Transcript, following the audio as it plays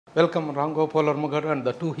Welcome, Gopal Varma and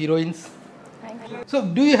the two heroines. Thank you. So,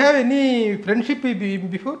 do you have any friendship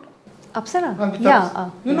before? Apsara? With Yeah.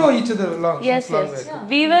 us? You know each other long. Yes, long yes.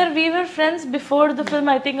 way. We were friends before the film.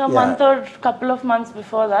 I think a month or couple of months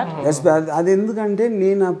before that. Yes అది ఎందుకంటే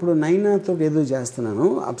నేను అప్పుడు నైనాతో ఏదో చేస్తున్నాను,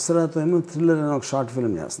 అప్సరాతో ఏమో thriller అని ఒక short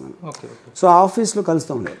film చేస్తున్నాను. సో ఆఫీస్లో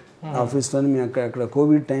కలుస్తూ ఉండేది. ఆఫీస్లో మేము అక్కడ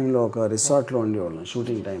కోవిడ్ టైంలో ఒక రిసార్ట్లో ఉండేవాళ్ళం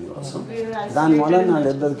షూటింగ్ టైంలో. సో దానివల్ల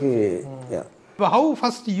వాళ్ళిద్దరికి. How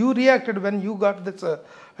first you reacted when you got this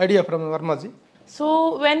idea from Varmaji? So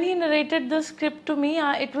when he narrated the script to me,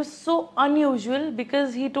 it was so unusual because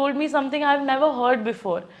he told me something I've never heard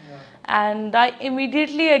before. And I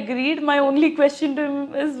immediately agreed. My only question to him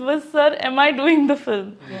was, sir, am I doing the film?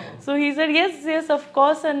 So he said, yes, of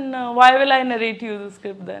course. And why will I narrate you the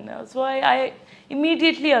script then? So I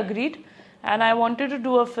immediately agreed. And I wanted to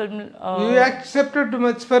do a film. You accepted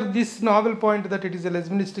much for this novel point that it is a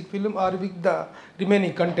lesbianistic film, or with the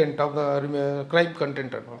remaining content of the crime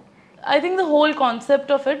content and all? I think the whole concept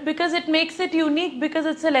of it, because it makes it unique because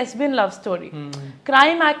it's a lesbian love story.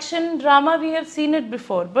 Crime, action, drama, we have seen it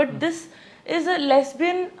before. But this is a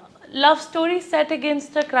lesbian love story set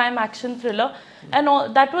against a crime action thriller. And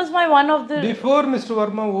that was one of the... Before Mr.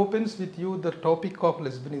 Varma opens with you the topic of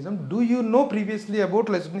lesbianism, do you know previously about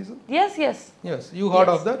lesbianism? Yes. Yes, you heard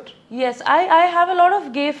of that? Yes, I have a lot of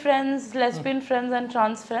gay friends, lesbian friends and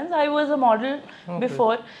trans friends. I was a model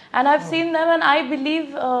before and I've seen them, and I believe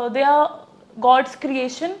they are God's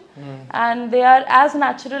creation and they are as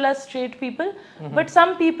natural as straight people. But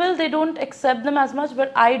some people, they don't accept them as much,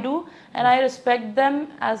 but I do, and I respect them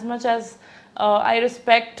as much as I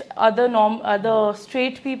respect other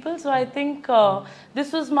straight people. So I think this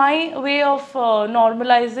was my way of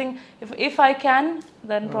normalizing. If I can,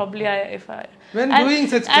 then probably When doing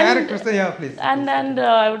such characters, please. And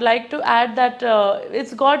I would like to add that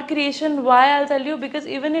it's God creation. Why? I'll tell you, because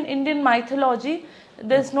even in Indian mythology,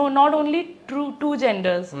 there's not only two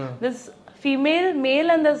genders. There's female, male,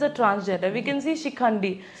 and there's a transgender. We can see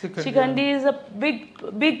Shikhandi. Shikhandi is a big.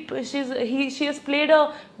 She has played a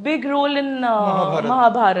big role in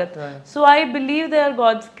Mahabharat. So I believe they are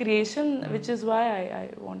God's creation, which is why I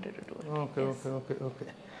wanted to do it. Okay.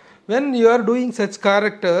 When you are doing such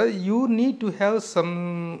character, you need to have some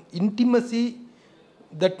intimacy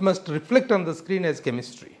that must reflect on the screen as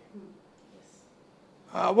chemistry.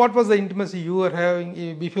 What was the intimacy you were having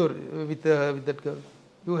before with that girl?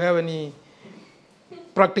 You have any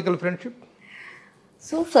practical friendship?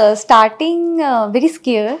 So starting very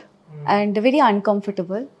scared and very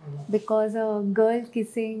uncomfortable because a girl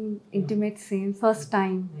kissing, intimate scene, first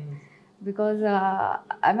time. Because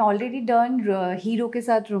I'm already done hero ke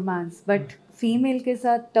sath romance, but female ke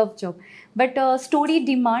sath tough job. But story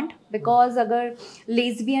demand, because agar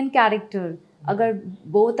lesbian character, agar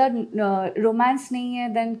both are romance nahi hai,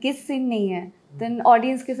 then kiss scene nahi hai, then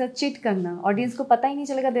audience के साथ cheat करना, audience को पता ही नहीं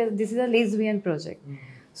चलेगा this is a lesbian project.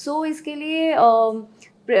 So इसके लिए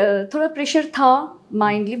थोड़ा pressure था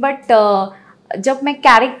mindly, but जब मैं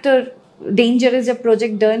character dangerous जब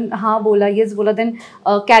project done हाँ बोला yes बोला, then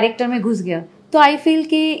character में घुस गया, तो I feel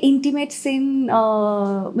कि intimate scene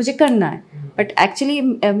मुझे करना है. But actually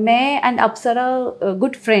मैं and Apsara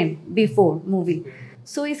good friend before movie.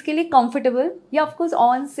 So इसके लिए comfortable, या of course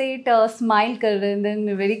on set smile कर रहे हैं,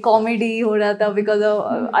 then very comedy हो रहा था because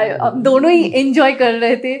दोनों ही enjoy कर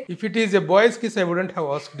रहे थे. If it is a boy's kiss, I wouldn't have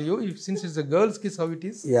asked you. Since it's a girl's kiss, how it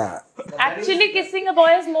is? Yeah. Actually, kissing a boy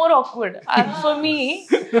is more awkward for me,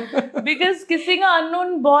 because kissing an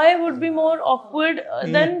unknown boy would be more awkward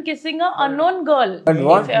than kissing an unknown girl. But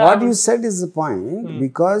what you said is the point,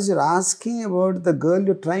 because you're asking about the girl,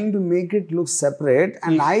 you're trying to make it look separate,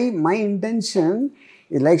 and my intention,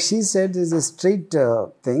 like she said, is a straight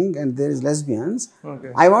thing and there is lesbians. Okay.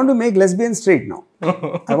 I want to make lesbians straight now.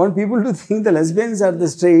 I want people to think the lesbians are the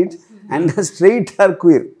straight and the straight are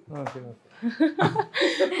queer. Okay.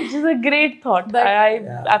 Which is a great thought. But, I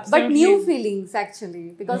absolutely. But new feelings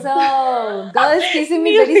actually, because girls kissing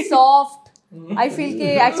me very soft. I feel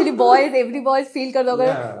कि actually every boys feel कर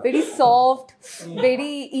दोगे very soft,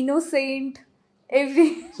 very innocent,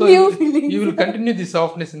 every So new feeling. you will continue the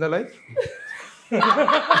softness in the life?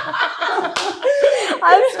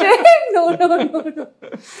 I'm straight. No.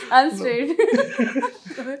 I'm straight.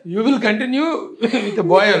 You will continue with a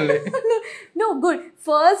boy only. No, good.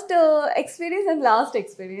 First experience and last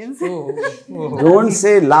experience. Don't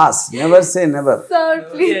say last. Never say never. Sir,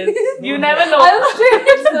 please. Yes. You never know. I'm straight,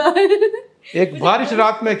 sir. एक बारिश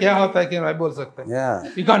रात में क्या होता है कि मैं बोल सकता हूँ. Yeah.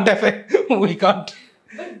 We can't affect. We can't.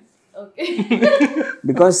 Okay.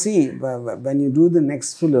 Because see, when you do the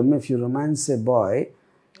next film, if you romance a boy,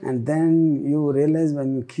 and then you realize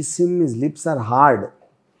when you kiss him, his lips are hard.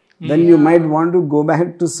 then you might want to go back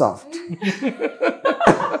to soft.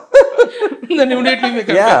 Then immediately make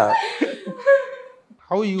a Yeah.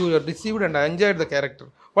 How you received and enjoyed the character?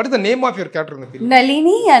 What is the name of your character in the film?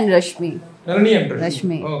 Nalini and Rashmi. Rani and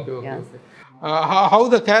Rashmi. Okay, okay, Yeah. okay. How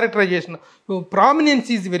the characterization? Prominence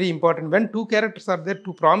is very important. When two characters are there,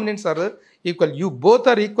 two prominence are equal. You both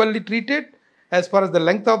are equally treated as far as the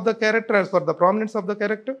length of the character, as for the prominence of the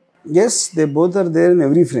character. Yes, they both are there in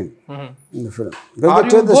every frame in the film. Are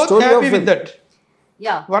you both happy with that?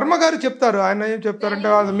 Yeah. Varma గారు చెప్తారు, ఆయన ఏం చెప్తారంటే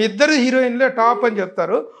మీ ఇద్దరు హీరోయిన్లే top అని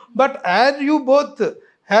చెప్తారు. But are you both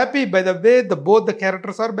happy by the way both the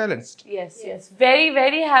characters are balanced? Yes, yes, very,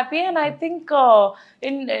 very happy. And I think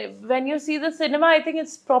when you see the cinema, I think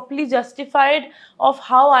it's properly justified of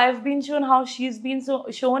how I've been shown, how she's been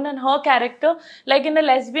shown, and her character. Like in a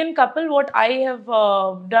lesbian couple, what I have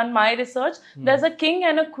done my research, there's a king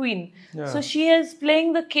and a queen. So she is playing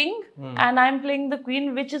the king and I'm playing the queen,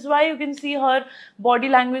 which is why you can see her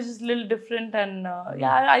body language is a little different. And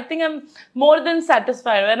yeah, I think I'm more than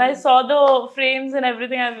satisfied. When I saw the frames and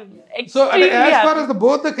everything, I'm extremely as far happy. as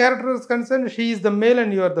both the characters is concerned, she is the male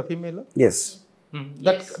and you are the female. Yes.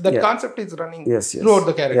 That concept is running Yes. throughout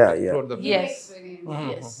the character. Yeah. Throughout the film. Yes,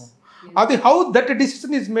 yes. Adi, how that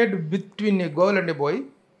decision is made between a girl and a boy,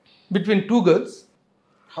 between two girls?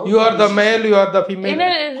 You are the male, you are the female. In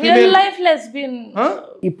a real life lesbian.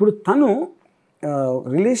 ఇప్పుడు తను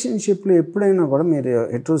రిలేషన్షిప్లో ఎప్పుడైనా కూడా మీరు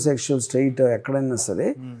heterosexual straight ఎక్కడైనా సరే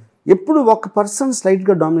ఎప్పుడు ఒక పర్సన్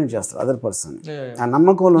స్లైట్గా డామినేట్ చేస్తారు అదర్ పర్సన్. ఆ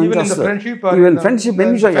నమ్మకంలో even friendship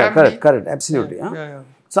correct absolutely.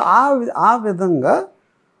 So ఆ విధంగా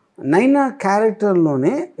నైనా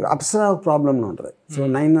క్యారెక్టర్లోనే అప్సరా ప్రాబ్లంలో ఉంటుంది. సో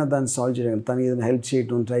నైనా దాన్ని సాల్వ్ చేయడం, తను ఏదైనా హెల్ప్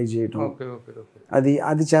చేయటం, ట్రై చేయటం,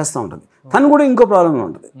 అది చేస్తూ ఉంటుంది. తను కూడా ఇంకో ప్రాబ్లంలో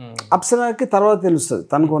ఉంటుంది. అప్సరాకి తర్వాత తెలుస్తుంది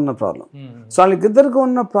తనకు ఉన్న ప్రాబ్లం. సో వాళ్ళకిద్దరికి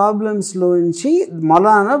ఉన్న ప్రాబ్లమ్స్లో నుంచి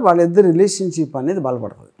మొలాన వాళ్ళిద్దరు రిలేషన్షిప్ అనేది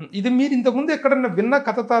బలపడుతుంది. ఇది మీరు ఇంతకుముందు ఎక్కడన్నా విన్న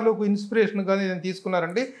కథ తాలూకు ఇన్స్పిరేషన్ కానీ ఏదైనా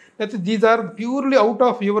తీసుకున్నారంటే, లేకపోతే these are purely out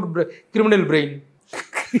of your criminal brain?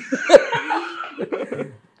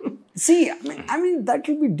 See, I mean that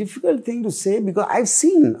will be difficult thing to say because I've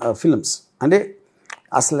seen films. అంటే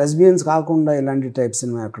అసలు లెస్బియన్స్ కాకుండా ఇలాంటి టైప్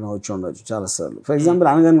సినిమా ఎక్కడ వచ్చి ఉండొచ్చు చాలాసార్లు. ఫర్ ఎగ్జాంపుల్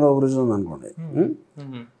అనగనగా ఒక రోజు ఉందనుకోండి.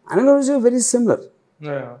 అనగనగా రోజు వెరీ సిమిలర్.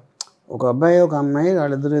 ఒక అబ్బాయి ఒక అమ్మాయి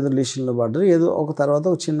వాళ్ళిద్దరు ఏదో రిలేషన్లో పడ్డారు, ఏదో ఒక తర్వాత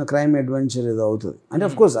ఒక చిన్న క్రైమ్ అడ్వెంచర్ ఏదో అవుతుంది. అంటే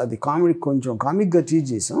అఫ్ కోర్స్ అది కామెడీ, కొంచెం కామిక్గా ట్రీట్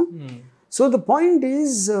చేసాం. సో ద పాయింట్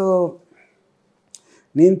ఈజ్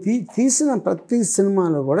నేను తీసిన ప్రతి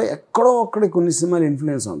సినిమాలో కూడా ఎక్కడో ఒక్కడే కొన్ని సినిమాలు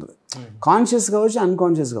ఇన్ఫ్లుయెన్స్ ఉంటుంది. కాన్షియస్ కావచ్చు,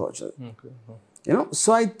 అన్కాన్షియస్ కావచ్చు. You know, so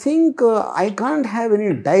I think I can't have any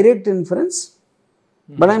direct influence,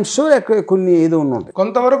 but I'm sure కొన్ని ఏదో ఉంటాయి.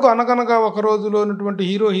 కొంతవరకు అనగనగా ఒక రోజులో ఉన్నటువంటి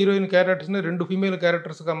హీరో హీరోయిన్ క్యారెక్టర్స్ ని 2 ఫీమేల్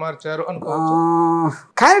క్యారెక్టర్స్ గా మార్చారు అనుకోవచ్చు.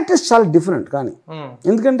 క్యారెక్టర్స్ చాలా డిఫరెంట్, కానీ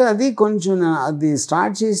ఎందుకంటే అది కొంచెం అది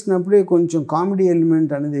స్టార్ట్ చేసినప్పుడే కొంచెం కామెడీ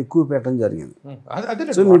ఎలిమెంట్ అనేది ఎక్కువ పెట్టడం జరిగింది.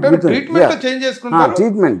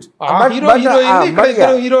 Treatment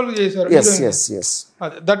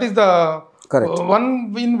that is the one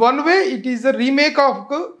in one way it is a remake of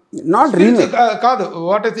not remake కాదు,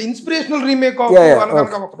 what is the inspirational remake of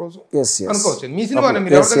అనగనగా ఒక రోజు అనుకోవచ్చు. మీ సినిమా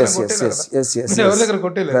మీరు ఎవరి దగ్గర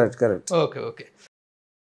కొట్టేలేదు. correct okay okay.